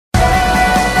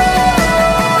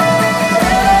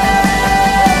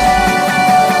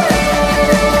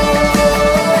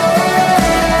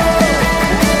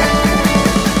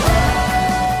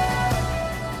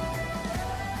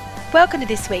Welcome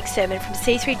to this week's sermon from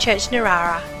C3 Church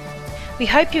Narara. We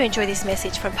hope you enjoy this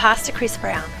message from Pastor Chris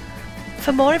Brown.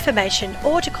 For more information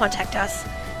or to contact us,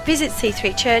 visit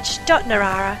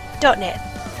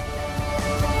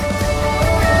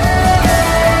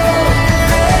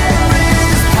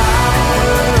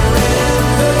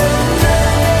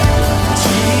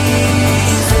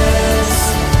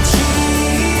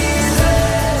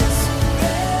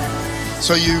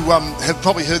So you have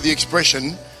probably heard the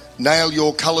expression, nail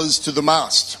your colours to the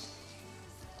mast.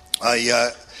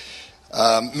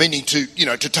 Meaning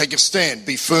to take a stand,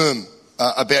 be firm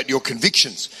about your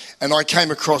convictions. And I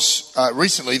came across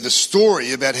recently the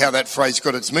story about how that phrase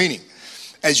got its meaning.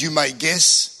 As you may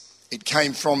guess, it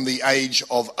came from the age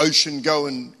of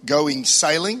ocean-going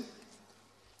sailing,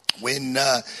 when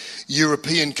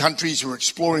European countries were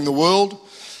exploring the world,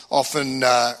 often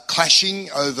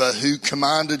clashing over who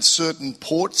commanded certain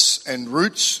ports and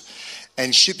routes,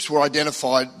 and ships were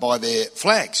identified by their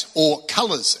flags, or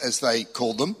colours as they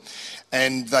called them,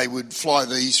 and they would fly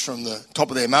these from the top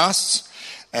of their masts,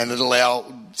 and it allowed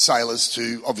sailors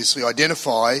to obviously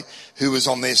identify who was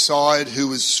on their side, who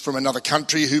was from another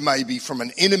country, who may be from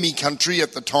an enemy country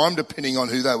at the time, depending on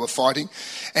who they were fighting.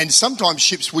 And sometimes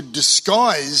ships would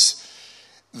disguise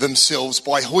themselves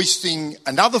by hoisting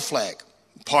another flag.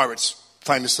 Pirates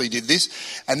famously did this,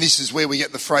 and this is where we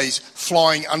get the phrase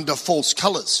flying under false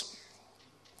colours.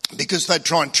 Because they'd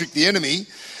try and trick the enemy,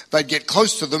 they'd get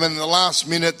close to them, and in the last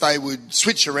minute they would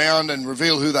switch around and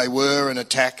reveal who they were and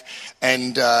attack,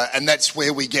 and that's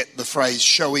where we get the phrase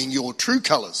showing your true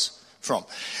colours from.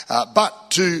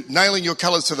 But to nailing your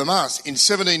colours to the mast, in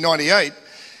 1798,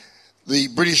 the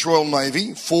British Royal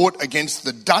Navy fought against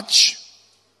the Dutch.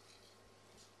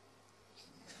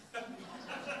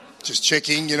 Just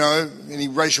checking, any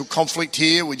racial conflict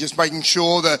here. We're just making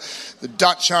sure that the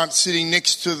Dutch aren't sitting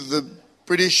next to the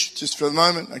British, just for the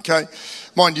moment, okay?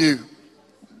 Mind you,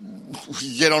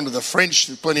 you get onto the French,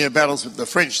 there's plenty of battles with the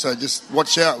French, so just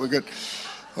watch out. Got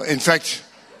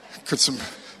some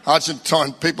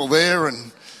Argentine people there,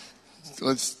 and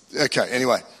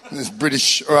anyway, there's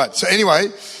British. All right, so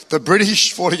anyway, the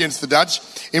British fought against the Dutch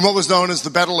in what was known as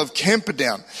the Battle of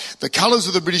Camperdown. The colours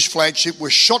of the British flagship were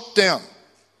shot down.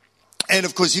 And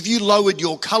of course, if you lowered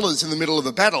your colours in the middle of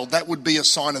a battle, that would be a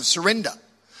sign of surrender.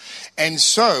 And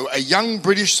so a young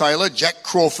British sailor, Jack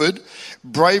Crawford,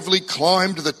 bravely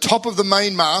climbed to the top of the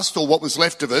main mast, or what was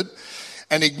left of it,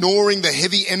 and ignoring the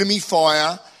heavy enemy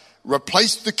fire,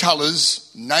 replaced the colours,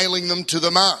 nailing them to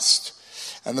the mast.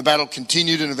 And the battle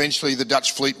continued, and eventually the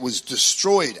Dutch fleet was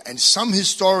destroyed. And some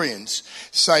historians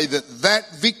say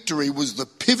that victory was the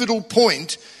pivotal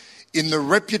point in the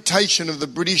reputation of the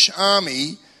British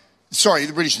Navy,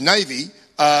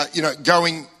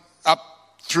 going up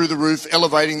through the roof,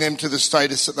 elevating them to the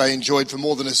status that they enjoyed for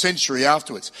more than a century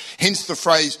afterwards. Hence the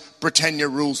phrase, Britannia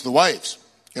rules the waves.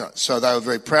 So they were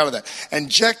very proud of that. And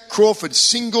Jack Crawford's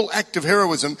single act of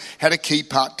heroism had a key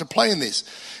part to play in this.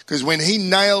 Because when he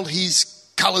nailed his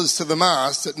colours to the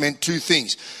mast, it meant two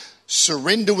things.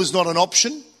 Surrender was not an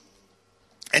option.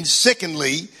 And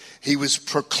secondly, he was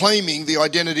proclaiming the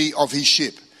identity of his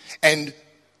ship and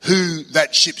who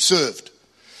that ship served.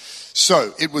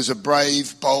 So it was a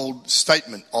brave, bold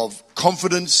statement of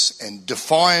confidence and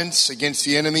defiance against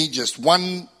the enemy. Just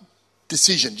one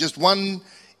decision, just one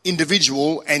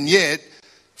individual, and yet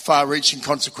far-reaching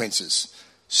consequences.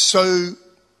 So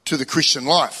to the Christian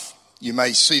life, you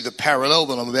may see the parallel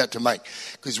that I'm about to make.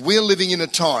 Because we're living in a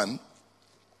time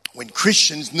when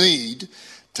Christians need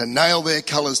to nail their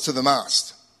colours to the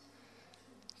mast.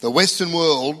 The Western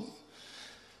world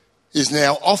is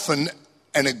now often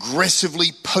an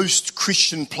aggressively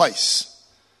post-Christian place.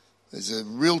 There's a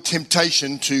real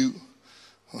temptation to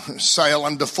sail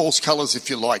under false colours, if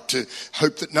you like, to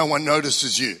hope that no one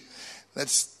notices you.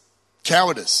 That's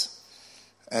cowardice.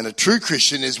 And a true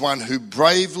Christian is one who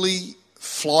bravely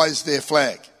flies their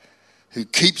flag, who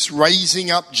keeps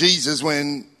raising up Jesus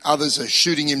when others are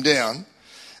shooting him down,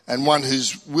 and one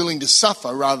who's willing to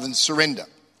suffer rather than surrender,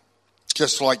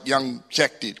 just like young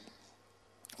Jack did.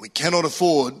 We cannot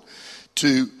afford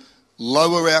to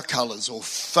lower our colours or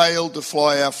fail to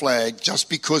fly our flag just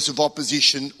because of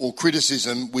opposition or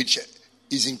criticism, which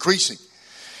is increasing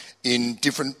in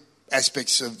different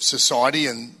aspects of society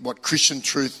and what Christian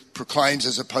truth proclaims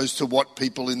as opposed to what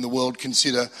people in the world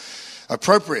consider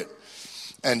appropriate.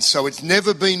 And so it's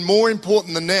never been more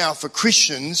important than now for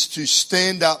Christians to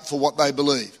stand up for what they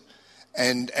believe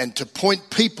and to point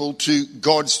people to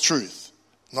God's truth,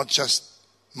 not just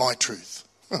my truth.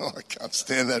 Oh, I can't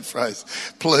stand that phrase.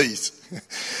 Please.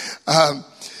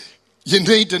 You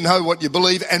need to know what you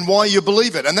believe and why you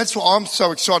believe it. And that's why I'm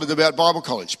so excited about Bible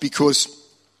College, because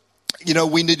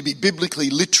we need to be biblically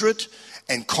literate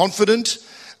and confident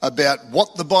about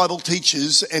what the Bible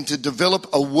teaches and to develop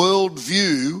a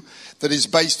worldview that is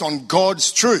based on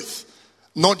God's truth,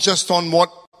 not just on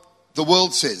what the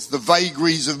world says, the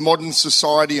vagaries of modern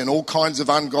society and all kinds of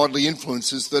ungodly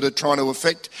influences that are trying to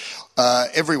affect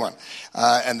everyone.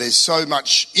 And there's so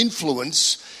much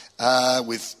influence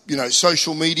with,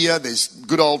 social media. There's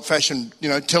good old-fashioned,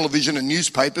 television and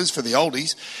newspapers for the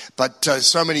oldies. But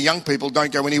so many young people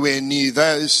don't go anywhere near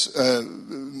those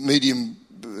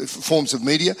forms of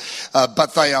media.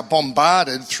 But they are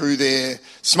bombarded through their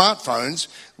smartphones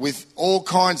with all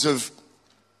kinds of,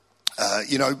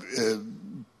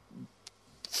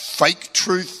 fake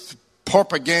truth,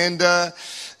 propaganda,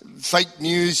 fake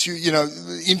news,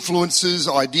 influences,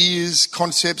 ideas,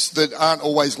 concepts that aren't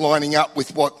always lining up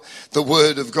with what the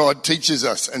Word of God teaches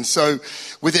us. And so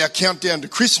with our countdown to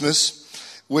Christmas,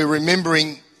 we're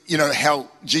remembering, how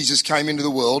Jesus came into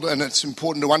the world, and it's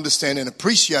important to understand and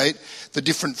appreciate the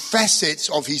different facets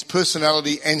of his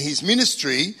personality and his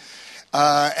ministry,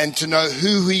 and to know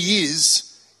who he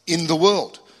is in the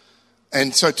world.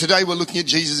 And so today we're looking at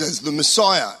Jesus as the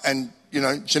Messiah. And,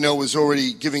 Janelle was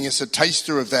already giving us a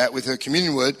taster of that with her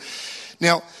communion word.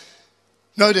 Now,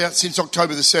 no doubt since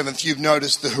October the 7th, you've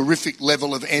noticed the horrific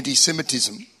level of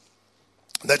anti-Semitism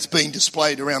that's being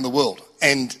displayed around the world.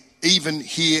 And even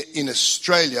here in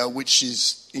Australia, which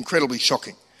is incredibly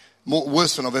shocking.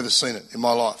 Worse than I've ever seen it in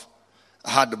my life.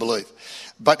 Hard to believe.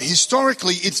 But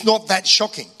historically, it's not that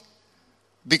shocking.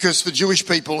 Because the Jewish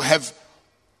people have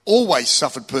always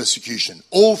suffered persecution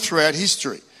all throughout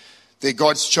history. They're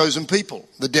God's chosen people.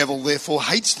 The devil therefore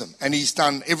hates them, and he's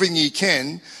done everything he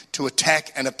can to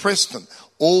attack and oppress them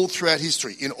all throughout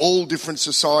history in all different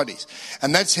societies.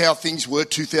 And that's how things were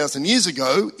 2,000 years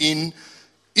ago in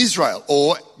Israel,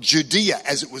 or Judea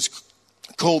as it was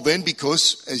called then,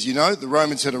 because, as you know, the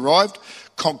Romans had arrived,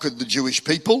 conquered the Jewish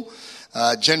people.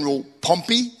 General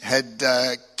Pompey had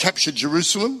captured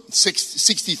Jerusalem,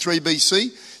 63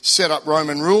 BC, set up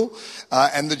Roman rule,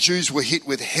 and the Jews were hit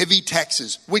with heavy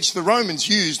taxes, which the Romans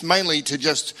used mainly to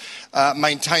just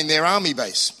maintain their army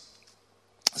base.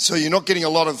 So you're not getting a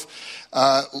lot of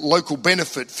local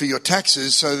benefit for your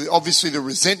taxes. So obviously the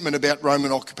resentment about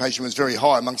Roman occupation was very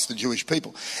high amongst the Jewish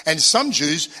people. And some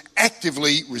Jews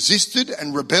actively resisted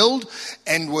and rebelled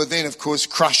and were then, of course,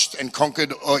 crushed and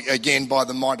conquered again by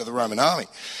the might of the Roman army.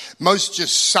 Most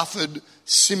just suffered,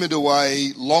 simmered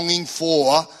away, longing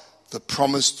for the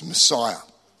promised Messiah,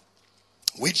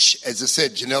 which, as I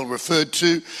said, Janelle referred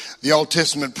to, the Old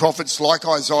Testament prophets like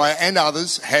Isaiah and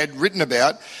others had written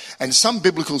about. And some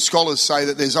biblical scholars say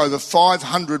that there's over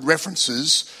 500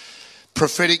 references,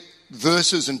 prophetic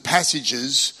verses and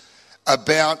passages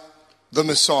about the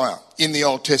Messiah in the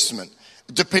Old Testament,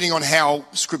 depending on how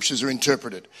scriptures are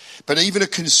interpreted. But even a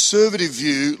conservative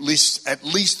view lists at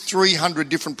least 300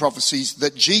 different prophecies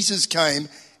that Jesus came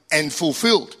and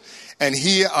fulfilled. And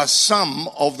here are some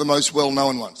of the most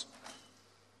well-known ones.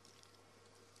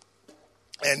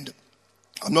 And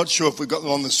I'm not sure if we've got them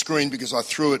on the screen because I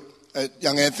threw it at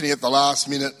young Anthony at the last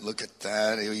minute. Look at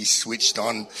that, he switched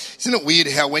on. Isn't it weird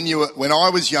how when I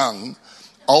was young,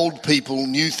 old people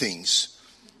knew things.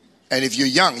 And if you're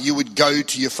young, you would go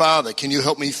to your father, can you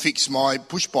help me fix my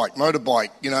push bike,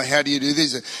 motorbike? How do you do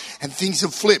this? And things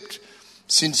have flipped.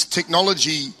 Since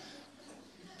technology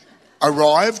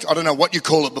arrived, I don't know what you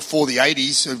call it before the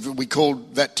 80s, we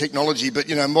called that technology, but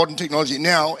modern technology,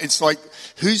 now it's like,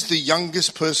 who's the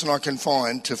youngest person I can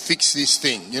find to fix this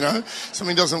thing,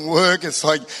 Something doesn't work, it's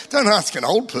like, don't ask an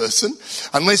old person,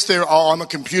 unless they're, I'm a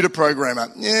computer programmer.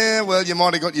 Yeah, well, you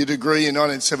might have got your degree in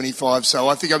 1975, so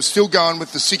I think I'm still going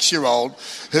with the 6-year-old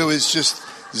who is just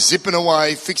zipping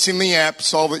away, fixing the app,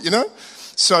 solve it,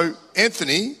 So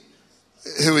Anthony,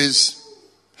 who is,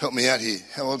 help me out here,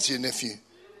 how old's your nephew?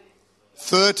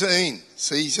 13.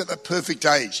 See, he's at that perfect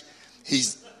age.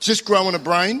 He's just growing a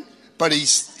brain, but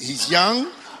he's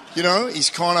young,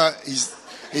 he's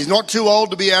not too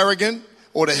old to be arrogant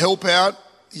or to help out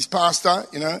his pastor,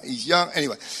 he's young.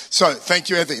 Anyway, so thank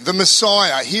you, Anthony. The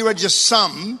Messiah. Here are just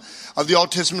some of the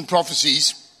Old Testament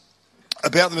prophecies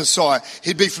about the Messiah.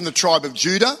 He'd be from the tribe of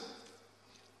Judah.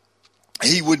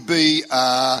 He would be,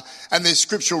 and there's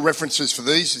scriptural references for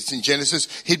these, it's in Genesis.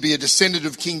 He'd be a descendant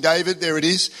of King David, there it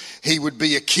is. He would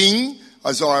be a king,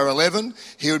 Isaiah 11.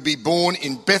 He would be born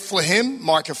in Bethlehem,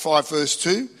 Micah 5 verse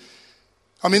 2.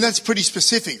 I mean, that's pretty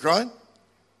specific, right?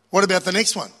 What about the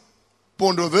next one?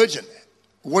 Born to a virgin.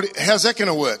 How's that going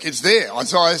to work? It's there,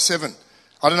 Isaiah 7.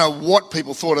 I don't know what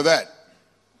people thought of that.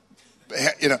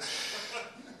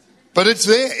 But it's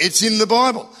there, it's in the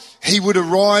Bible. He would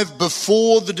arrive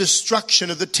before the destruction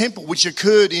of the temple, which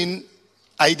occurred in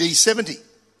AD 70.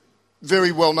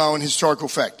 Very well-known historical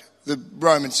fact. The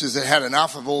Romans says they had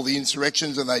enough of all the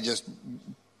insurrections and they just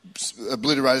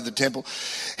obliterated the temple.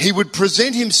 He would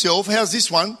present himself, how's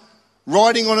this one?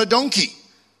 Riding on a donkey.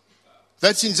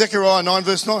 That's in Zechariah 9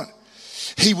 verse 9.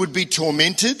 He would be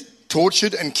tormented,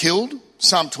 tortured and killed.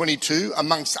 Psalm 22,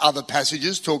 amongst other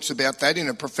passages, talks about that in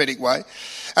a prophetic way.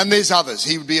 And there's others.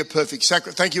 He would be a perfect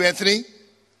sacrifice. Thank you, Anthony.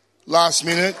 Last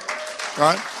minute.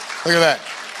 Right? Look at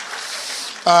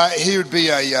that. He would be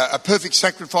a perfect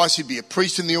sacrifice. He'd be a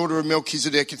priest in the order of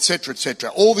Melchizedek, etc., etc.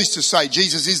 All this to say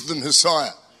Jesus is the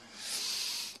Messiah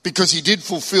because he did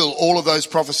fulfill all of those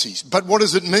prophecies. But what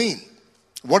does it mean?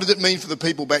 What did it mean for the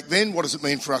people back then? What does it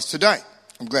mean for us today?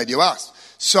 I'm glad you asked.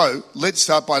 So let's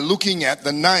start by looking at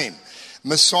the name.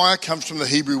 Messiah comes from the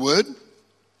Hebrew word,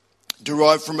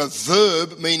 derived from a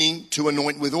verb meaning to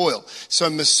anoint with oil. So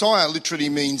Messiah literally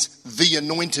means the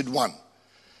anointed one.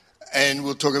 And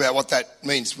we'll talk about what that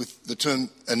means with the term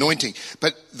anointing.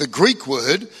 But the Greek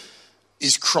word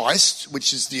is Christ,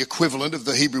 which is the equivalent of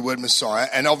the Hebrew word Messiah.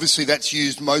 And obviously that's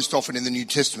used most often in the New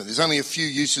Testament. There's only a few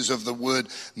uses of the word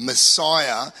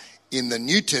Messiah in the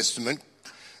New Testament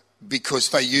because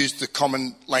they used the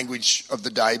common language of the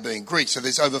day being Greek. So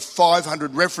there's over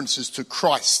 500 references to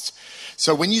Christ.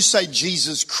 So when you say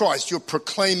Jesus Christ, you're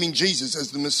proclaiming Jesus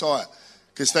as the Messiah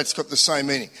because that's got the same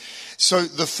meaning. So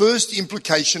the first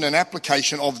implication and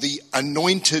application of the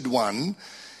anointed one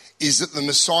is that the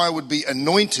Messiah would be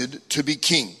anointed to be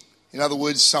king. In other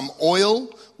words, some oil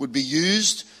would be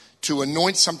used to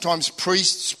anoint sometimes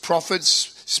priests,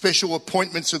 prophets, special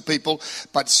appointments of people,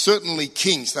 but certainly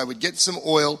kings. They would get some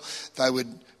oil, they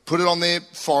would put it on their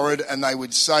forehead, and they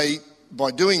would say, by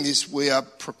doing this, we are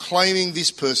proclaiming this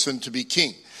person to be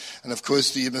king. And of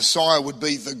course, the Messiah would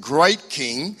be the great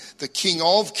king, the king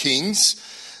of kings,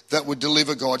 that would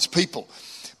deliver God's people.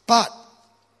 But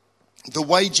the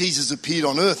way Jesus appeared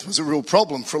on earth was a real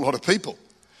problem for a lot of people,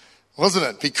 wasn't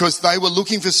it? Because they were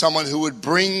looking for someone who would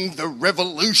bring the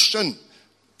revolution.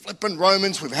 Flippin'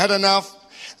 Romans, we've had enough.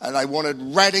 And they wanted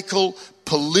radical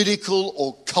political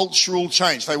or cultural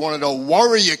change. They wanted a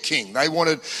warrior king. They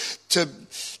wanted to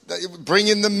bring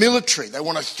in the military. They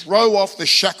want to throw off the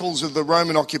shackles of the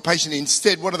Roman occupation.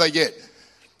 Instead, what do they get?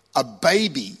 A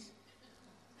baby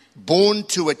born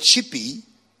to a chippy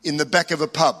in the back of a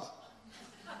pub.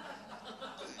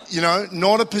 You know,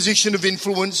 not a position of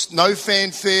influence, no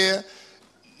fanfare,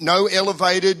 no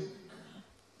elevated,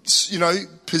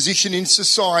 position in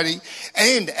society.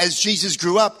 And as Jesus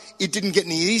grew up, it didn't get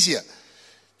any easier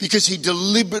because he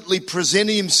deliberately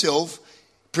presented himself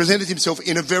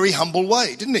in a very humble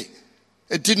way, didn't he?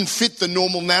 It didn't fit the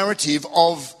normal narrative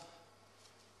of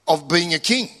being a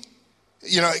king,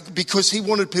 because he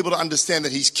wanted people to understand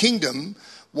that his kingdom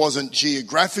wasn't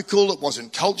geographical, it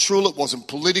wasn't cultural, it wasn't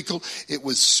political, it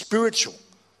was spiritual.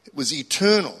 It was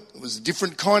eternal. It was a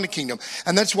different kind of kingdom.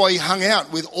 And that's why he hung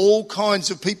out with all kinds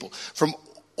of people from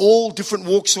all different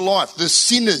walks of life. The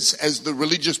sinners, as the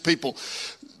religious people,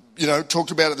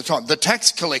 talked about at the time. The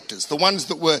tax collectors, the ones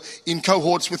that were in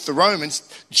cohorts with the Romans,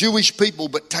 Jewish people,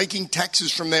 but taking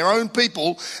taxes from their own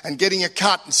people and getting a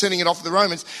cut and sending it off to the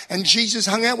Romans. And Jesus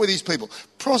hung out with these people.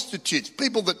 Prostitutes,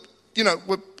 people that,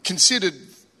 were considered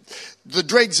the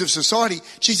dregs of society.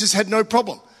 Jesus had no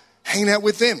problem hanging out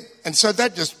with them. And so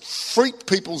that just freaked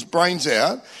people's brains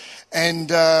out. And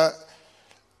the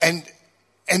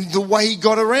way he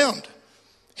got around.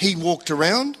 He walked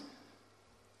around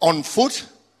on foot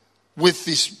with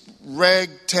this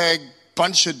ragtag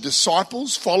bunch of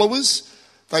disciples, followers.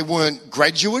 They weren't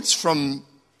graduates from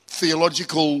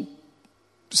theological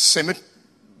seminary.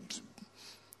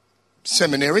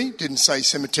 Didn't say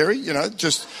cemetery,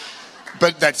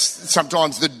 But that's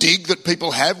sometimes the dig that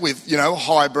people have with,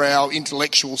 highbrow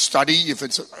intellectual study, if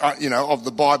it's, of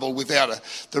the Bible without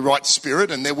the right spirit.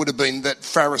 And there would have been that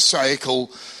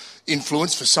Pharisaical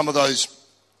influence for some of those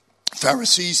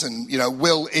Pharisees and,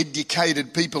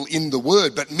 well-educated people in the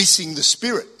word, but missing the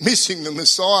spirit, missing the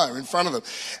Messiah in front of them.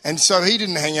 And so he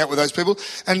didn't hang out with those people.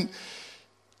 And,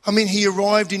 he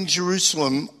arrived in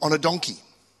Jerusalem on a donkey.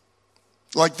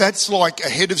 That's like a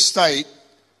head of state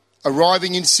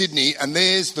arriving in Sydney, and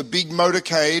there's the big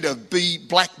motorcade of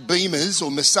black Beamers or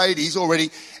Mercedes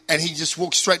already, and he just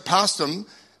walks straight past them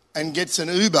and gets an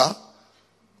Uber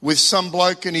with some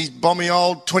bloke and his bomby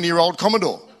old 20-year-old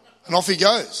Commodore. And off he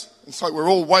goes. It's like we're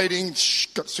all waiting,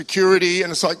 got security,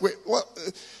 and it's like, what?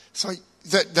 It's like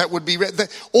that would be...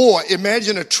 Or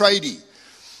imagine a tradie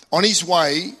on his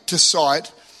way to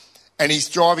site, and he's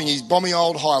driving his bomby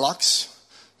old Hilux.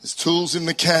 There's tools in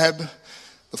the cab.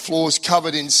 The floor's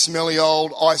covered in smelly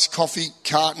old iced coffee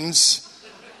cartons.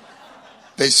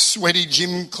 There's sweaty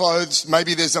gym clothes.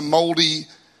 Maybe there's a mouldy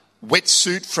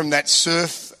wetsuit from that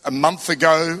surf a month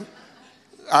ago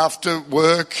after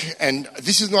work. And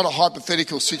this is not a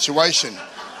hypothetical situation.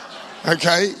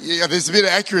 Okay, yeah, there's a bit of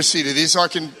accuracy to this. I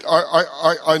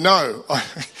know.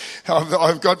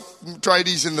 I've got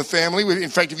tradies in the family. In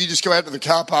fact, if you just go out to the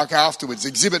car park afterwards,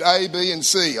 exhibit A, B and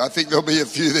C, I think there'll be a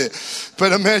few there.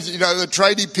 But imagine, the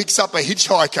tradie picks up a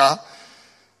hitchhiker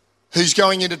who's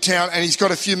going into town and he's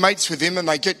got a few mates with him and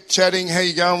they get chatting. How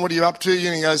you going? What are you up to?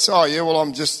 And he goes, oh yeah, well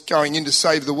I'm just going in to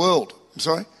save the world. I'm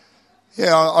sorry?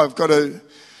 Yeah, I've got to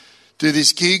do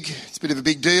this gig. It's a bit of a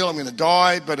big deal. I'm going to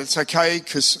die, but it's okay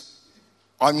because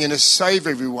I'm going to save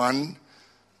everyone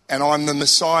and I'm the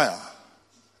Messiah.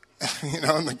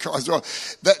 And the Christ. Well,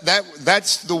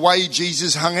 that's the way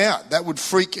Jesus hung out. That would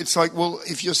freak. It's like, well,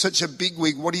 if you're such a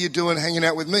bigwig, what are you doing hanging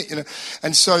out with me?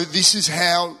 And so this is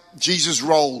how Jesus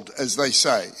rolled, as they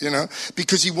say,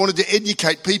 because he wanted to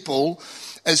educate people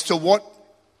as to what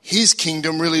his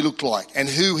kingdom really looked like and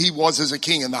who he was as a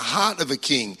king and the heart of a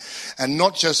king, and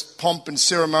not just pomp and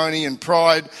ceremony and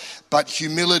pride, but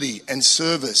humility and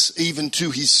service, even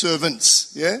to his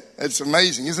servants. Yeah? It's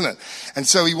amazing, isn't it? And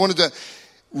so he wanted to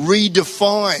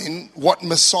redefine what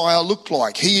Messiah looked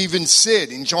like. He even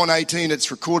said in John 18,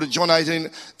 it's recorded, John 18,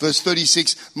 verse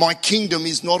 36, my kingdom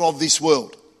is not of this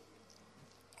world.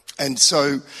 And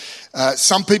so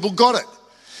some people got it.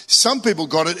 Some people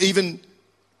got it even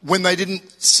when they didn't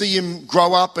see him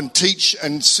grow up and teach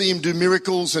and see him do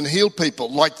miracles and heal people,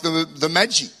 like the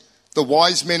Magi, the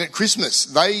wise men at Christmas.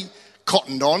 They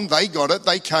cottoned on, they got it,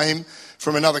 they came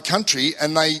from another country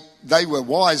and they were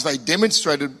wise. They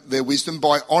demonstrated their wisdom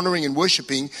by honouring and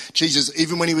worshipping Jesus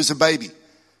even when he was a baby.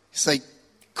 So they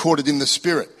caught it in the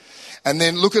spirit. And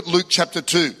then look at Luke chapter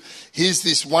 2. Here's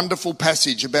this wonderful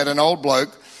passage about an old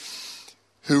bloke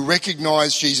who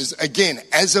recognised Jesus, again,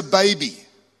 as a baby,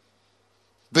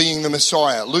 being the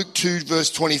Messiah. Luke 2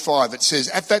 verse 25, it says,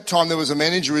 at that time there was a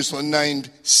man in Jerusalem named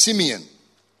Simeon.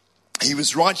 He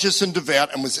was righteous and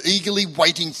devout and was eagerly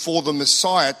waiting for the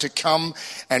Messiah to come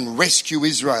and rescue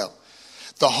Israel.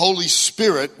 The Holy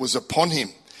Spirit was upon him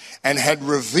and had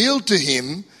revealed to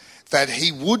him that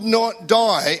he would not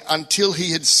die until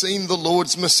he had seen the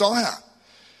Lord's Messiah.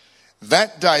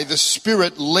 That day the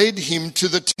Spirit led him to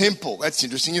the temple. That's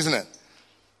interesting, isn't it?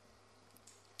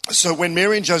 So when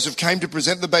Mary and Joseph came to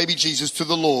present the baby Jesus to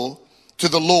the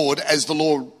Lord as the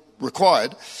law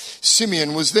required,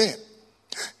 Simeon was there.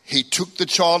 He took the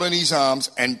child in his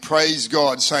arms and praised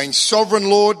God, saying, Sovereign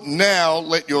Lord, now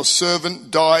let your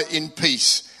servant die in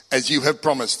peace, as you have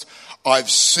promised. I've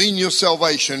seen your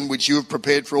salvation, which you have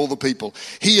prepared for all the people.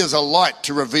 He is a light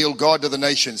to reveal God to the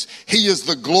nations. He is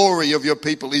the glory of your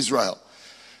people, Israel.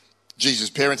 Jesus'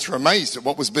 parents were amazed at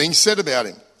what was being said about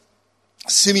him.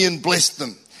 Simeon blessed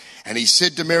them, and he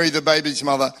said to Mary, the baby's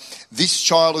mother, this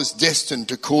child is destined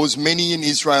to cause many in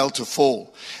Israel to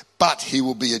fall, but he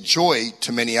will be a joy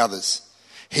to many others.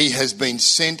 He has been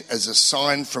sent as a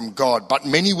sign from God, but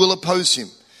many will oppose him.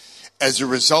 As a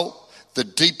result, the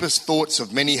deepest thoughts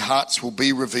of many hearts will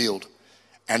be revealed,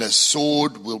 and a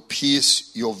sword will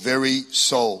pierce your very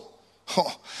soul.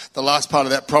 The last part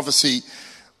of that prophecy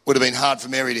would have been hard for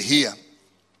Mary to hear,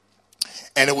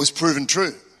 and it was proven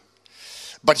true.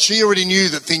 But she already knew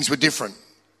that things were different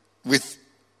with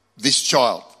this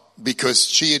child, because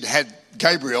she had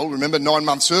Gabriel, remember 9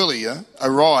 months earlier,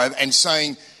 arrive and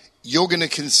saying, you're going to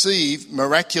conceive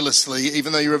miraculously,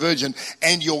 even though you're a virgin,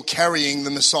 and you're carrying the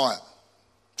Messiah.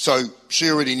 So she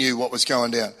already knew what was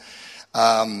going down.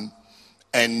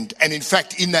 And in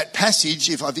fact, in that passage,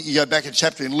 if I think you go back a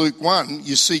chapter in Luke 1,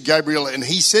 you see Gabriel and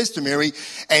he says to Mary,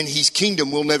 and his kingdom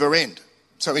will never end.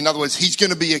 So in other words, he's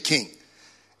going to be a king.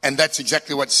 And that's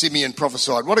exactly what Simeon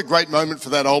prophesied. What a great moment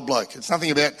for that old bloke. It's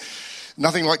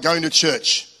nothing like going to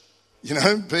church.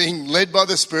 Being led by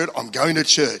the Spirit, I'm going to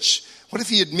church. What if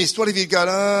he had missed? What if he'd gone,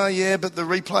 oh yeah, but the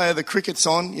replay of the cricket's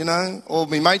on, Or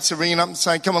my mates are ringing up and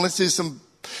saying, come on, let's do some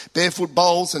barefoot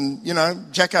bowls. And,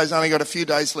 Jacko's only got a few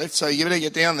days left, so you better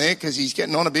get down there because he's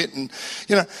getting on a bit. And,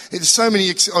 there's so many,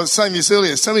 I was saying this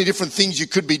earlier, so many different things you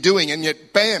could be doing. And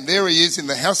yet, bam, there he is in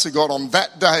the house of God on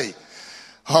that day.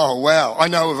 Oh, wow. I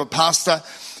know of a pastor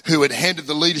who had handed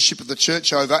the leadership of the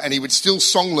church over, and he would still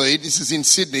song lead. This is in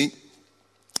Sydney.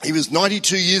 He was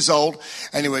 92 years old,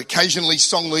 and he would occasionally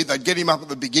song lead. They'd get him up at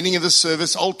the beginning of the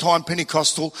service, old-time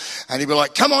Pentecostal, and he'd be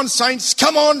like, come on, saints,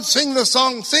 come on, sing the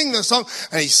song.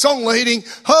 And he's song leading.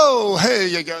 Oh, here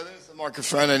you go. There's the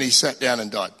microphone, and he sat down and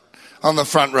died on the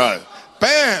front row.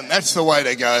 Bam, that's the way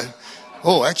to go.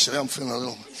 Oh, actually, I'm feeling a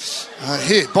little...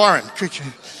 here, Byron, quick.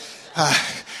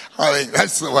 I think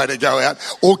that's the way to go out.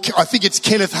 Or I think it's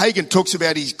Kenneth Hagin talks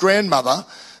about his grandmother,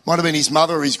 might have been his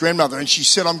mother or his grandmother, and she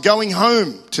said, I'm going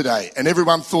home today. And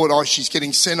everyone thought, oh, she's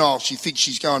getting senile. She thinks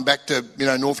she's going back to,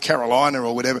 North Carolina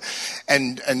or whatever.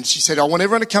 And she said, I want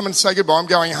everyone to come and say goodbye. I'm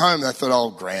going home. And I thought, oh,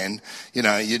 Gran,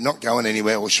 you're not going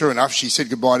anywhere. Well, sure enough, she said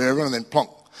goodbye to everyone and then plonk,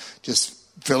 just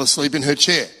fell asleep in her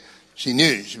chair. She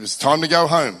knew it was time to go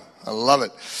home. I love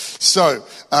it. So,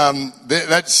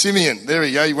 that's Simeon. There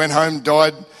we go. He went home,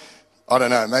 died, I don't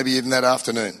know, maybe even that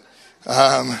afternoon.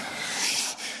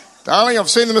 Darling, I've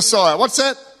seen the Messiah. What's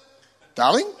that?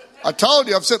 Darling, I told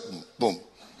you I've seen... Boom.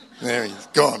 There he's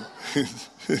gone.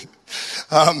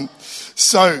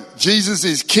 So, Jesus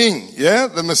is king, yeah?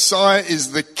 The Messiah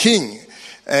is the king.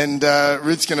 And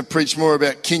Ruth's going to preach more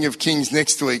about King of Kings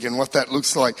next week and what that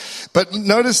looks like. But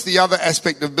notice the other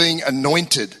aspect of being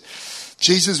anointed.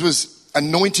 Jesus was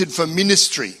anointed for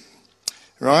ministry,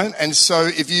 right? And so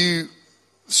if you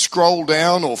scroll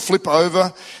down or flip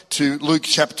over to Luke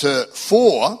chapter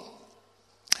 4,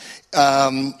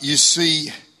 you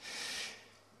see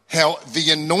how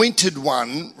the anointed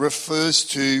one refers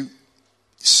to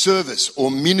service or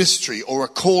ministry or a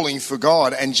calling for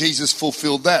God, and Jesus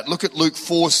fulfilled that. Look at Luke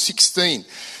 4:16.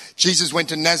 Jesus went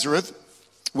to Nazareth,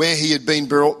 where he had been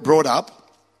brought up.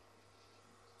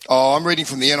 Oh, I'm reading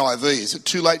from the NIV. Is it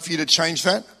too late for you to change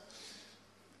that?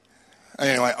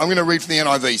 Anyway, I'm going to read from the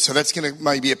NIV, so that's going to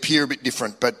maybe appear a bit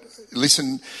different, but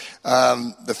listen,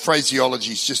 the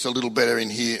phraseology is just a little better in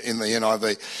here in the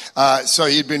NIV. So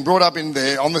he had been brought up in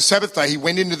there. On the Sabbath day, he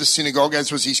went into the synagogue,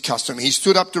 as was his custom. He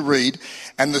stood up to read,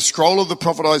 and the scroll of the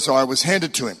prophet Isaiah was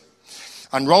handed to him.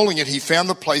 Unrolling it, he found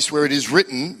the place where it is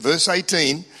written, verse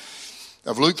 18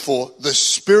 of Luke 4, the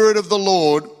Spirit of the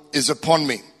Lord is upon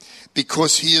me,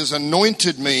 because he has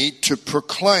anointed me to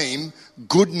proclaim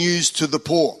good news to the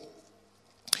poor.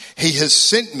 He has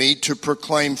sent me to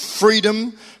proclaim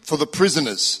freedom for the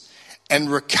prisoners and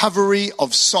recovery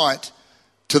of sight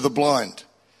to the blind,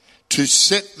 to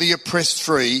set the oppressed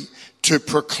free, to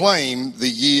proclaim the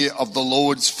year of the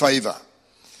Lord's favour.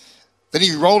 Then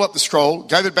he rolled up the scroll,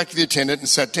 gave it back to the attendant and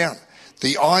sat down.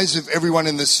 The eyes of everyone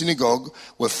in the synagogue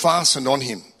were fastened on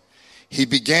him. He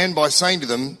began by saying to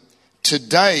them,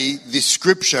 today this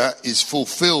scripture is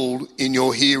fulfilled in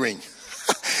your hearing.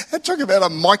 Talk about a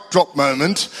mic drop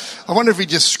moment. I wonder if he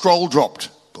just scroll dropped.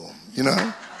 Boom,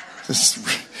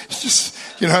 just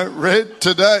read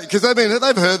today. Because they've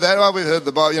heard that. Oh, we've heard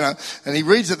the Bible, And he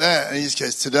reads it there and he just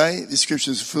goes, today this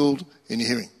scripture is fulfilled in your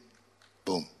hearing.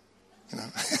 Boom.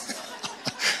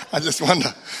 I just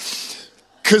wonder.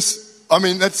 Because,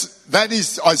 that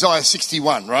is Isaiah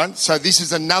 61, right? So this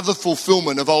is another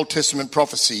fulfillment of Old Testament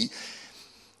prophecy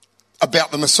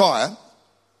about the Messiah.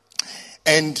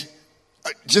 And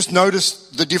just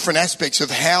notice the different aspects of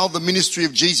how the ministry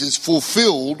of Jesus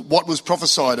fulfilled what was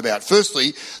prophesied about.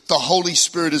 Firstly, the Holy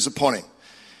Spirit is upon him.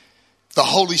 The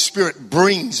Holy Spirit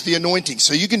brings the anointing.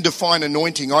 So you can define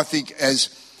anointing, I think,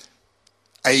 as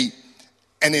an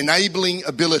enabling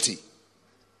ability.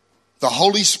 The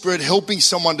Holy Spirit helping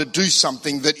someone to do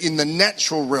something that in the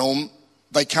natural realm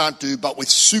they can't do, but with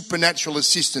supernatural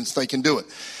assistance they can do it.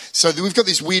 So we've got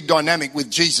this weird dynamic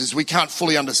with Jesus. We can't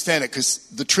fully understand it because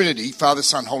the Trinity, Father,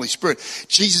 Son, Holy Spirit,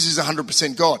 Jesus is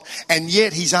 100% God, and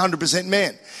yet he's 100%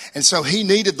 man. And so he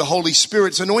needed the Holy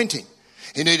Spirit's anointing.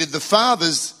 He needed the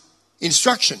Father's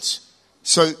instructions.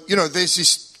 So, there's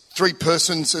this three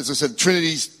persons, as I said,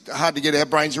 Trinity's hard to get our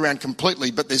brains around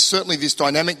completely, but there's certainly this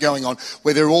dynamic going on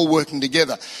where they're all working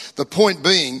together. The point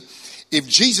being, if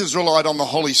Jesus relied on the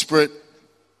Holy Spirit,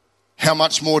 how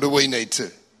much more do we need to?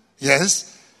 Yes?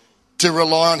 To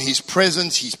rely on his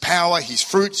presence, his power, his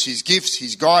fruits, his gifts,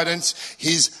 his guidance,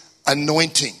 his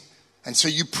anointing. And so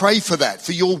you pray for that,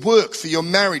 for your work, for your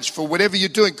marriage, for whatever you're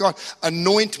doing. God,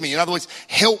 anoint me. In other words,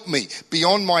 help me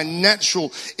beyond my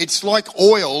natural. It's like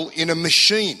oil in a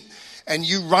machine. And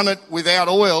you run it without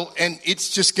oil and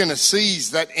it's just going to seize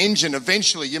that engine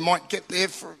eventually. You might get there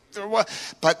for a while.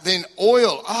 But then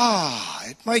oil,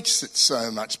 it makes it so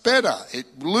much better. It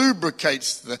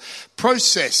lubricates the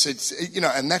process.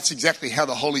 And that's exactly how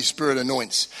the Holy Spirit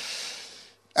anoints.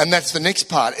 And that's the next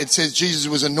part. It says Jesus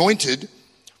was anointed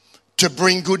to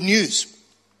bring good news.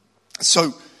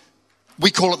 So we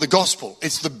call it the gospel.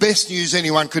 It's the best news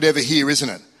anyone could ever hear, isn't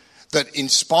it? That in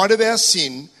spite of our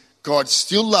sin, God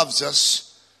still loves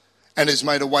us and has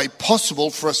made a way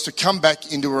possible for us to come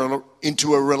back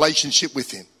into a relationship with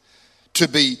him. To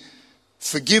be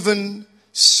forgiven,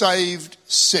 saved,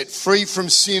 set free from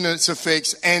sin and its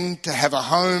effects, and to have a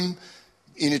home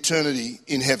in eternity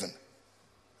in heaven.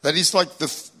 That is like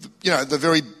the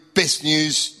very best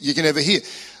news you can ever hear.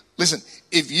 Listen,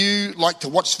 if you like to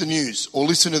watch the news or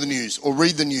listen to the news or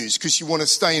read the news because you want to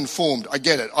stay informed, I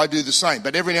get it. I do the same.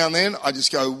 But every now and then I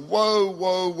just go, whoa,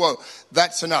 whoa, whoa.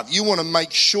 That's enough. You want to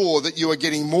make sure that you are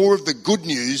getting more of the good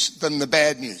news than the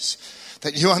bad news.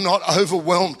 That you are not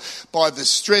overwhelmed by the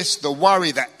stress, the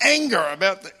worry, the anger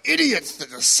about the idiots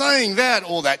that are saying that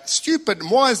or that stupid,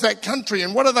 and why is that country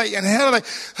and what are they and how are they,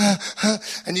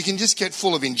 and you can just get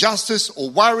full of injustice or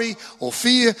worry or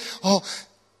fear.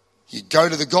 You go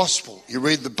to the gospel, you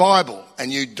read the Bible,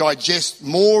 and you digest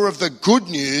more of the good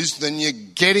news than you're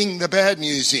getting the bad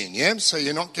news in, yeah? So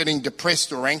you're not getting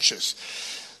depressed or anxious.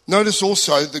 Notice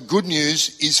also the good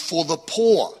news is for the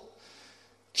poor.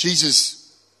 Jesus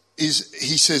he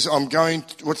says, I'm going,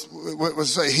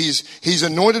 he's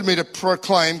anointed me to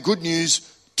proclaim good news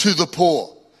to the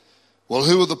poor. Well,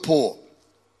 who are the poor?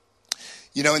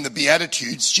 You know, in the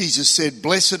Beatitudes, Jesus said,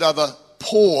 blessed are the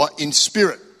poor in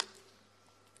spirit.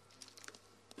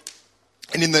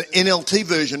 And in the NLT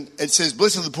version, it says,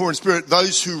 blessed are the poor in spirit,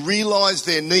 those who realise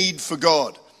their need for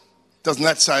God. Doesn't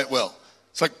that say it well?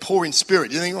 It's like poor in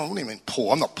spirit. You think, oh, what do you mean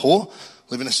poor? I'm not poor. I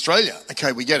live in Australia.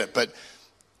 Okay, we get it. But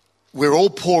we're all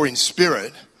poor in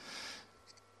spirit.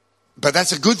 But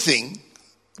that's a good thing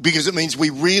because it means we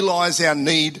realise our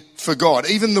need for God.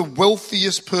 Even the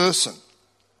wealthiest person,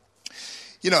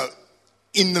 you know,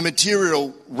 in the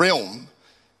material realm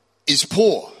is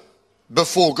poor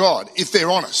before God, if they're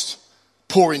honest.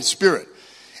 Poor in spirit.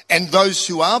 And those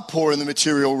who are poor in the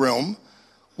material realm,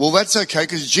 well, that's okay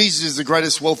because Jesus is the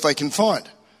greatest wealth they can find.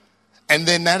 And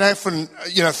then that often,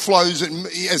 you know, flows,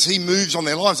 as he moves on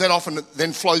their lives, that often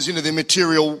then flows into their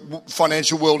material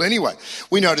financial world anyway.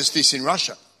 We noticed this in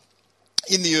Russia.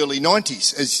 In the early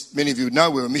 90s, as many of you would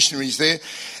know, we were missionaries there,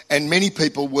 and many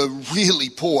people were really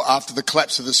poor after the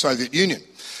collapse of the Soviet Union.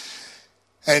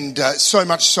 And so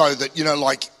much so that, you know,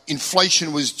 like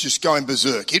inflation was just going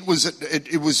berserk. It was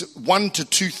 1,000 to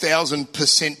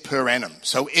 2,000% per annum.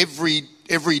 So every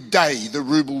day the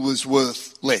ruble was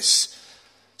worth less.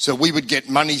 So we would get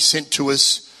money sent to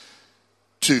us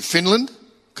to Finland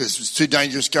because it was too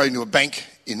dangerous going to a bank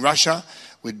in Russia.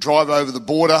 We'd drive over the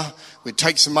border. We'd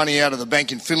take some money out of the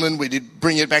bank in Finland. We'd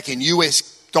bring it back in US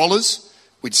dollars.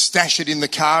 We'd stash it in the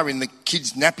car, in the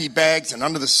kids' nappy bags and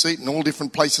under the seat and all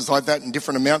different places like that in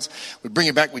different amounts. We'd bring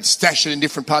it back. We'd stash it in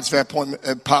different parts of our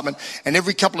apartment. And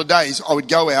every couple of days, I would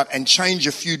go out and change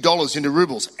a few dollars into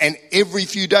rubles. And every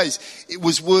few days, it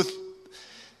was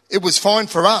fine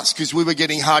for us because we were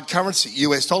getting hard currency,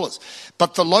 US dollars.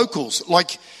 But the locals,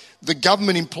 like the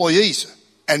government employees,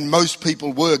 and most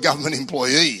people were government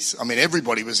employees. I mean,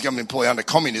 everybody was a government employee under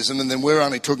communism, and then we're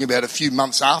only talking about a few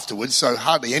months afterwards, so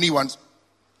hardly anyone's...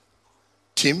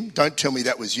 Tim, don't tell me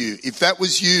that was you. If that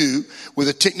was you with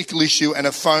a technical issue and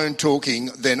a phone talking,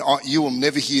 then you will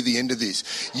never hear the end of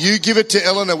this. You give it to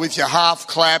Eleanor with your half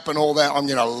clap and all that. I'm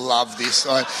going to love this.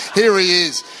 Here he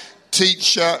is,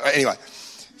 teacher. Anyway,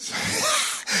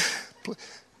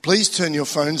 please turn your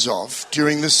phones off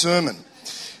during the sermon,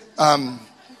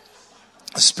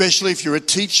 especially if you're a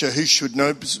teacher who should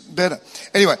know better.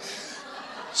 Anyway.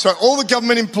 So all the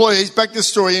government employees, back to the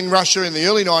story, in Russia in the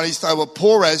early 90s, they were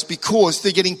poor as because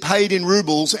they're getting paid in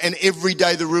rubles and every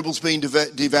day the ruble's being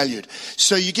devalued.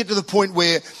 So you get to the point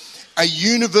where a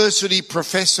university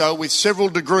professor with several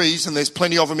degrees, and there's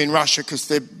plenty of them in Russia because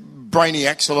they're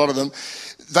brainiacs, a lot of them,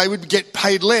 they would get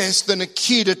paid less than a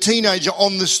kid, a teenager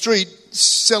on the street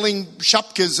selling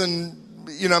shapkas and,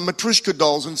 you know, Matryoshka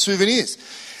dolls and souvenirs.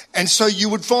 And so you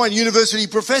would find university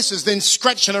professors then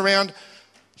scratching around,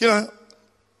 you know,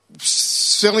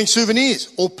 selling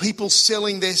souvenirs, or people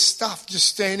selling their stuff, just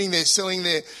standing there selling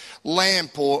their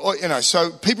lamp, or you know. So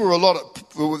people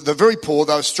were they're very poor,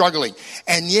 they were struggling,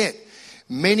 and yet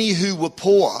many who were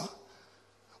poor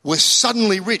were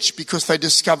suddenly rich because they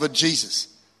discovered Jesus.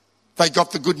 They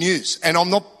got the good news, and I'm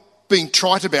not being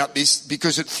trite about this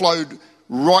because it flowed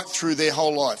right through their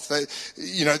whole life. They,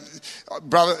 you know,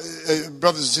 brothers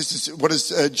and sisters, what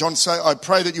does John say? I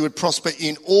pray that you would prosper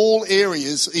in all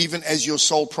areas, even as your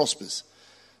soul prospers.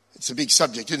 It's a big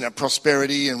subject, isn't it?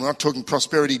 Prosperity, and we're not talking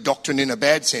prosperity doctrine in a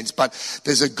bad sense, but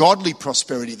there's a godly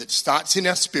prosperity that starts in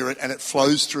our spirit and it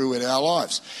flows through in our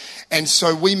lives. And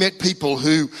so we met people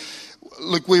who,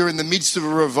 look, we were in the midst of a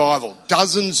revival.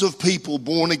 Dozens of people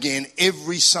born again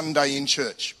every Sunday in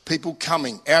church. People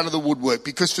coming out of the woodwork.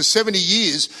 Because for 70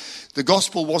 years, the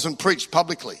gospel wasn't preached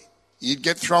publicly. You'd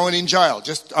get thrown in jail.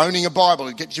 Just owning a Bible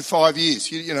would get you 5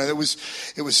 years. You know, it was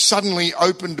suddenly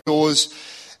open doors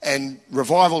and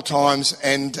revival times,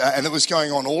 and it was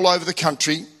going on all over the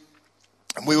country.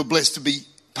 And we were blessed to be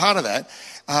part of that.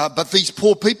 But these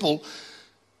poor people,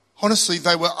 honestly,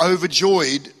 they were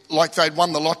overjoyed like they'd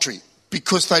won the lottery.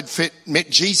 because they'd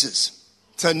met Jesus.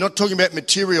 So not talking about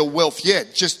material wealth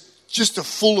yet, just a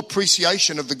full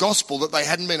appreciation of the gospel that they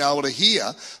hadn't been able to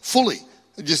hear fully.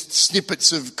 Just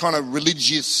snippets of kind of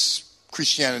religious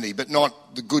Christianity, but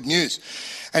not the good news.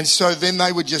 And so then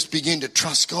they would just begin to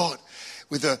trust God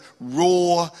with a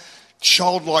raw,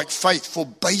 childlike faith for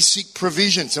basic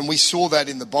provisions. And we saw that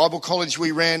in the Bible college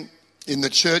we ran in the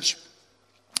church.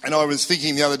 And I was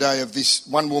thinking the other day of this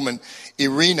one woman,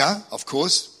 Irina, of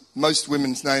course. Most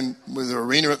women's name was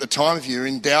Irina at the time. If you're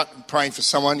in doubt and praying for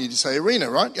someone, you just say Irina,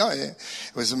 right? Yeah. It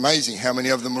was amazing how many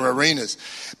of them were Irinas.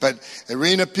 But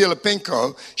Irina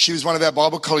Pilipenko, she was one of our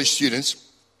Bible college students.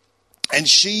 And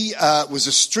she was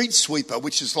a street sweeper,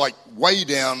 which is like way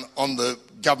down on the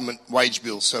government wage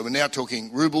bill. So we're now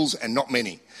talking rubles and not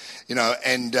many,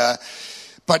 and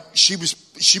but she was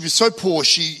so poor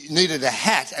she needed a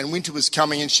hat, and winter was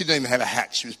coming and she didn't even have a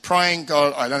hat. She was praying,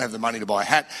 God, I don't have the money to buy a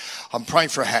hat. I'm praying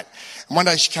for a hat. And one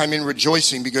day she came in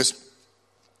rejoicing because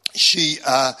she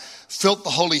felt the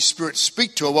Holy Spirit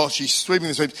speak to her while she's sweeping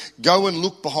the street, go and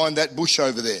look behind that bush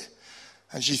over there.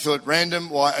 And she thought, random,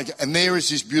 why? And there is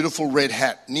this beautiful red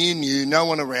hat, near new, no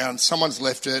one around, someone's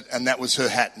left it, and that was her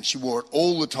hat. And she wore it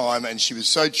all the time, and she was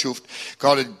so chuffed,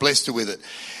 God had blessed her with it.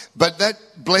 But that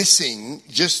blessing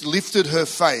just lifted her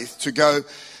faith to go,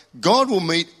 God will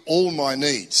meet all my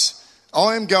needs.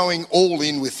 I am going all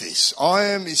in with this.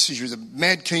 She was a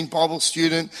mad keen Bible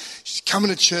student. She's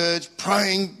coming to church,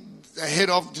 praying ahead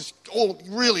of, just all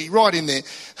really right in there.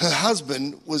 Her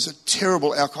husband was a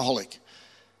terrible alcoholic.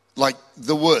 Like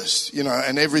the worst,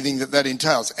 and everything that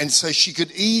entails. And so she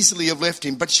could easily have left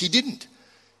him, but she didn't.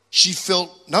 She felt,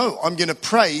 no, I'm going to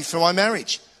pray for my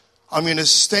marriage. I'm going to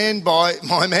stand by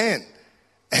my man.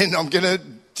 And I'm going to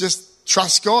just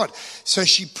trust God. So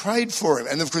she prayed for him.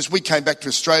 And of course, we came back to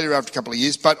Australia after a couple of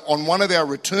years. But on one of our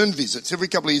return visits, every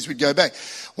couple of years we'd go back.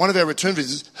 One of our return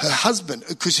visits, her husband,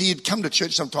 because he had come to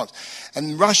church sometimes.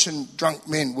 And Russian drunk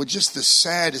men were just the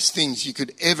saddest things you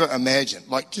could ever imagine.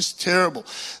 Like just terrible.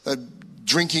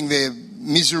 Drinking their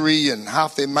misery, and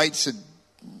half their mates had,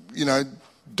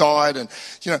 died. And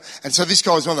so this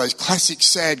guy was one of those classic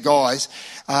sad guys.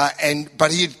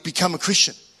 But he had become a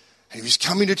Christian. He was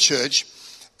coming to church.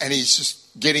 And he's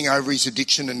just getting over his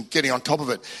addiction and getting on top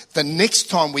of it. The next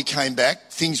time we came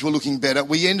back, things were looking better.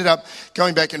 We ended up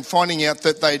going back and finding out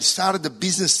that they'd started a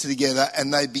business together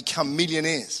and they'd become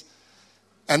millionaires.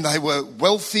 And they were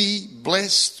wealthy,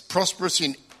 blessed, prosperous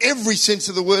in every sense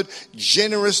of the word,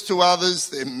 generous to others.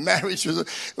 Their marriage it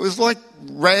was like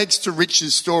rags to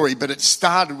riches story, but it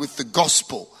started with the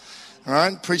gospel. All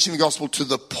right, preaching the gospel to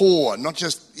the poor, not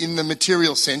just in the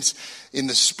material sense, in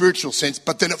the spiritual sense,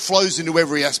 but then it flows into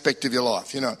every aspect of your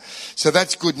life, So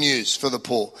that's good news for the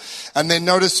poor. And then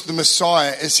notice the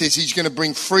Messiah, it says he's going to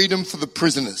bring freedom for the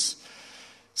prisoners.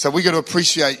 So we got to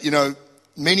appreciate,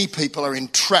 many people are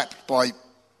entrapped by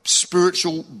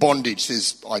spiritual bondage.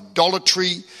 There's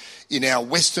idolatry in our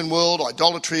Western world,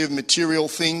 idolatry of material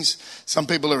things. Some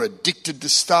people are addicted to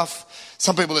stuff.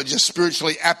 Some people are just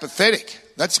spiritually apathetic.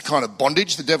 That's the kind of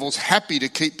bondage. The devil's happy to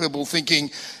keep people thinking,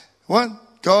 what?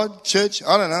 God, church,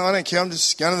 I don't know, I don't care, I'm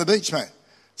just going to the beach, mate.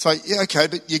 It's like, yeah, okay,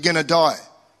 but you're going to die.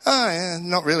 Oh, yeah,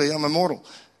 not really, I'm immortal.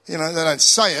 They don't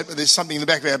say it, but there's something in the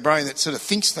back of our brain that sort of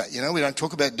thinks that, we don't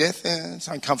talk about death, it's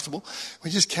uncomfortable. We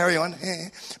just carry on,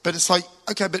 But it's like,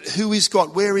 okay, but who is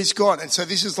God? Where is God? And so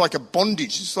this is like a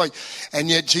bondage. It's like, and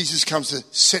yet Jesus comes to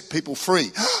set people free,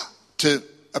 to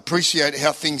appreciate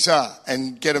how things are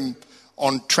and get them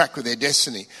on track with their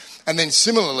destiny. And then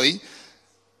similarly,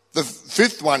 the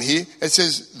fifth one here, it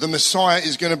says the Messiah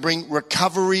is going to bring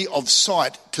recovery of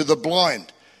sight to the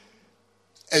blind.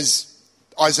 As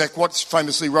Isaac Watts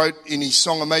famously wrote in his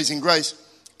song Amazing Grace,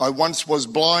 I once was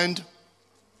blind,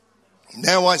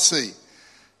 now I see.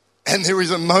 And there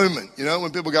is a moment,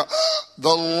 when people go, the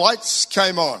lights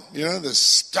came on, the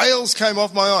scales came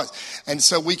off my eyes. And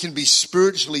so we can be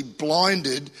spiritually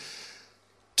blinded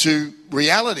to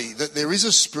reality that there is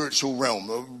a spiritual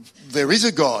realm. There is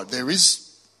a God. There is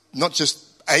not just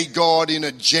a God in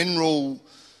a general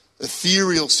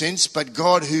ethereal sense, but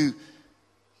God who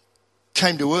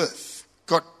came to earth,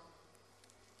 got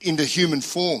into human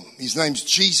form. His name's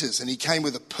Jesus, and he came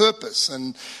with a purpose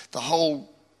and the whole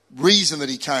reason that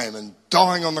he came, and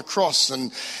dying on the cross.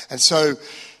 And so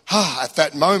at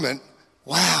that moment,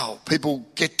 wow, people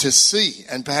get to see.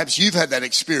 And perhaps you've had that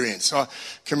experience. I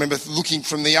can remember looking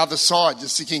from the other side,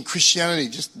 just thinking Christianity,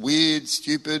 just weird,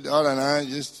 stupid, I don't know,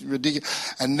 just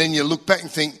ridiculous. And then you look back and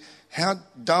think, how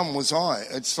dumb was I?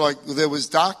 It's like there was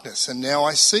darkness and now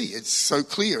I see. It's so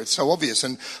clear. It's so obvious.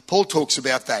 And Paul talks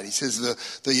about that. He says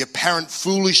the apparent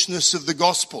foolishness of the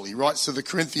gospel. He writes to the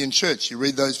Corinthian church. You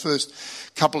read those first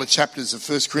couple of chapters of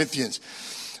 1 Corinthians.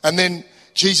 And then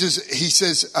Jesus, he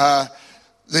says that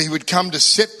he would come to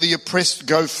set the oppressed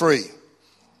go free.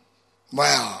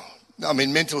 Wow. I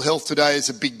mean, mental health today is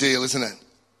a big deal, isn't it?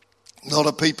 A lot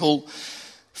of people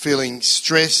feeling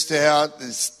stressed out.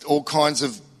 There's all kinds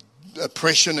of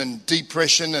oppression and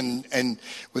depression, and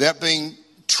without being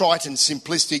trite and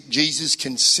simplistic, Jesus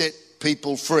can set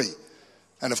people free.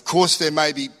 And of course there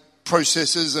may be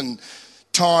processes and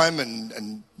time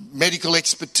and medical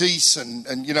expertise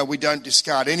and you know, we don't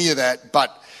discard any of that,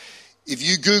 but if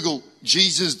you Google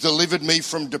Jesus delivered me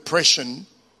from depression,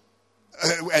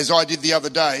 as I did the other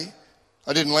day,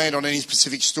 I didn't land on any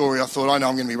specific story. I thought, I know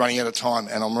I'm going to be running out of time,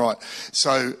 and I'm right.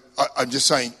 So I'm just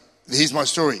saying, here's my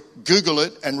story. Google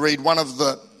it and read one of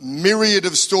the myriad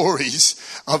of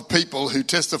stories of people who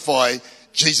testify,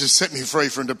 Jesus set me free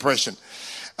from depression.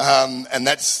 And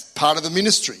that's part of the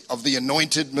ministry of the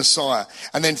anointed Messiah.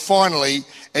 And then finally,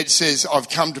 it says, I've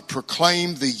come to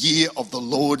proclaim the year of the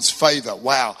Lord's favour.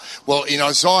 Wow. Well, in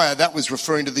Isaiah, that was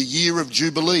referring to the year of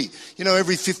Jubilee. You know,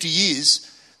 every 50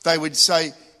 years, they would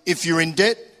say, if you're in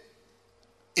debt,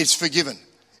 it's forgiven.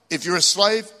 If you're a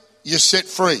slave, you're set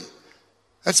free.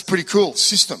 That's a pretty cool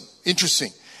system.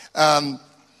 Interesting. And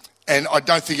I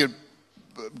don't think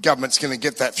government's going to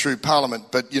get that through Parliament,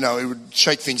 but, you know, it would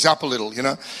shake things up a little, you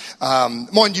know.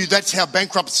 Mind you, that's how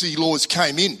bankruptcy laws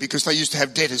came in, because they used to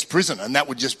have debtor's prison, and that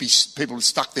would just be people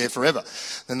stuck there forever.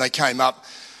 Then they came up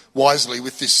wisely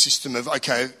with this system of,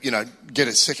 okay, you know, get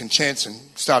a second chance and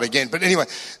start again. But anyway,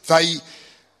 they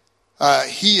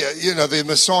here, you know, the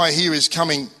Messiah here is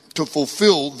coming to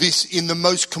fulfill this in the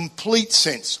most complete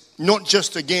sense. Not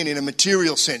just, again, in a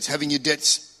material sense, having your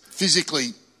debts physically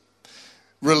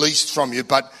released from you,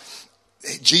 but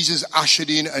Jesus ushered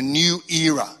in a new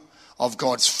era of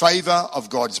God's favour,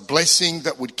 of God's blessing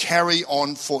that would carry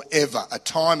on forever. A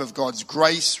time of God's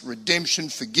grace, redemption,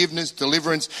 forgiveness,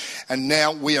 deliverance, and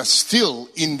now we are still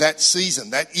in that season,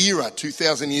 that era,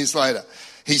 2,000 years later.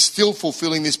 He's still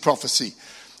fulfilling this prophecy.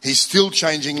 He's still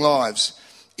changing lives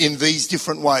in these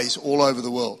different ways all over the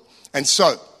world. And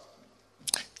so,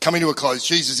 coming to a close,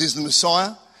 Jesus is the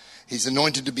Messiah. He's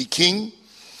anointed to be king.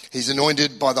 He's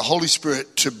anointed by the Holy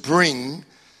Spirit to bring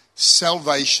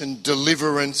salvation,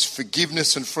 deliverance,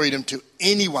 forgiveness and freedom to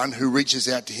anyone who reaches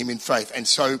out to him in faith. And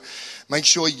so make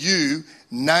sure you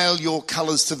nail your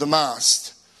colours to the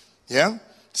mast. Yeah?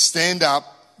 Stand up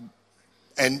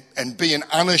and be an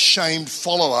unashamed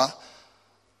follower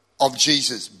of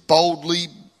Jesus. Boldly,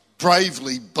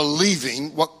 bravely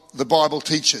believing what the Bible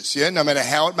teaches. Yeah? No matter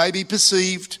how it may be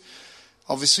perceived.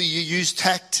 Obviously you use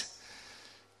tact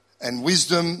and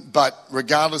wisdom, but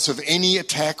regardless of any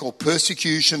attack or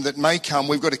persecution that may come,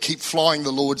 we've got to keep flying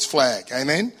the Lord's flag,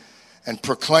 amen? And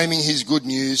proclaiming his good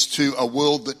news to a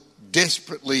world that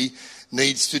desperately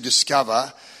needs to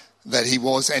discover that he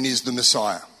was and is the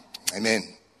Messiah. Amen.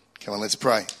 Come on, let's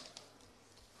pray.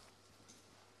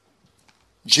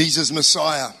 Jesus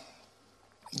Messiah,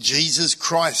 Jesus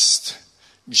Christ,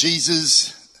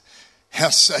 Jesus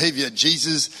our Saviour,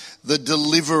 Jesus the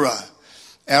Deliverer,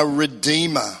 our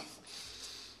Redeemer.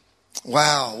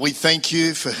 Wow, we thank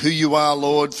you for who you are,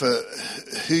 Lord, for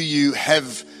who you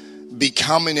have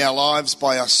become in our lives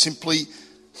by us simply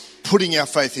putting our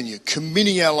faith in you,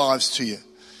 committing our lives to you.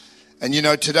 And you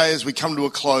know, today as we come to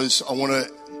a close, I want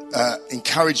to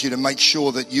encourage you to make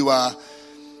sure that you are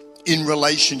in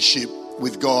relationship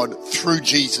with God through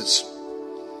Jesus.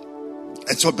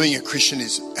 That's what being a Christian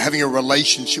is, having a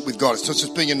relationship with God. It's not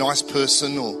just being a nice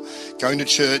person or going to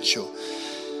church or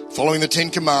following the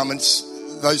 10 Commandments.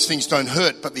 Those things don't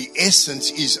hurt, but the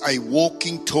essence is a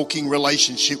walking, talking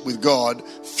relationship with God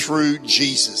through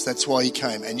Jesus. That's why he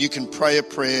came. And you can pray a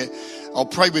prayer. I'll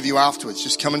pray with you afterwards.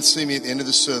 Just come and see me at the end of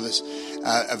the service.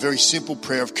 A very simple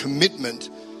prayer of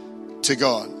commitment to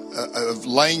God, of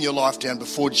laying your life down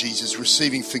before Jesus,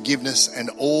 receiving forgiveness and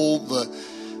all the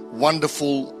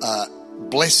wonderful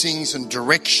blessings and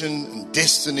direction and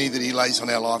destiny that he lays on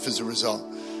our life as a result.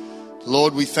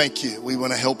 Lord, we thank you. We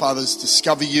want to help others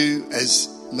discover you as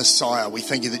Messiah. We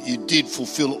thank you that you did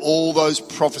fulfill all those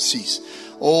prophecies,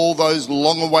 all those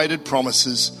long-awaited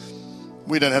promises.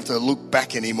 We don't have to look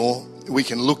back anymore. We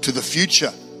can look to the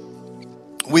future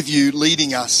with you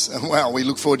leading us. And wow, we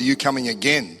look forward to you coming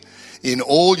again in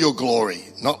all your glory,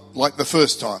 not like the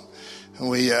first time. And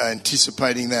we are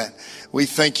anticipating that. We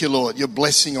thank you, Lord, your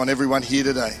blessing on everyone here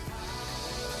today.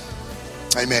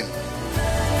 Amen.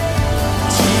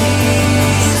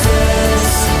 Jesus,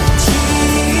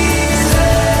 Jesus.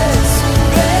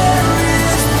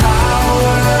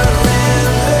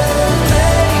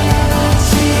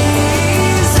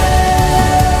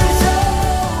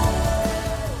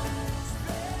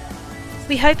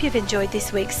 We hope you've enjoyed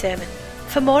this week's sermon.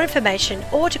 For more information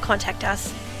or to contact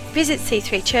us, visit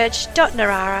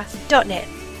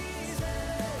c3church.narara.net.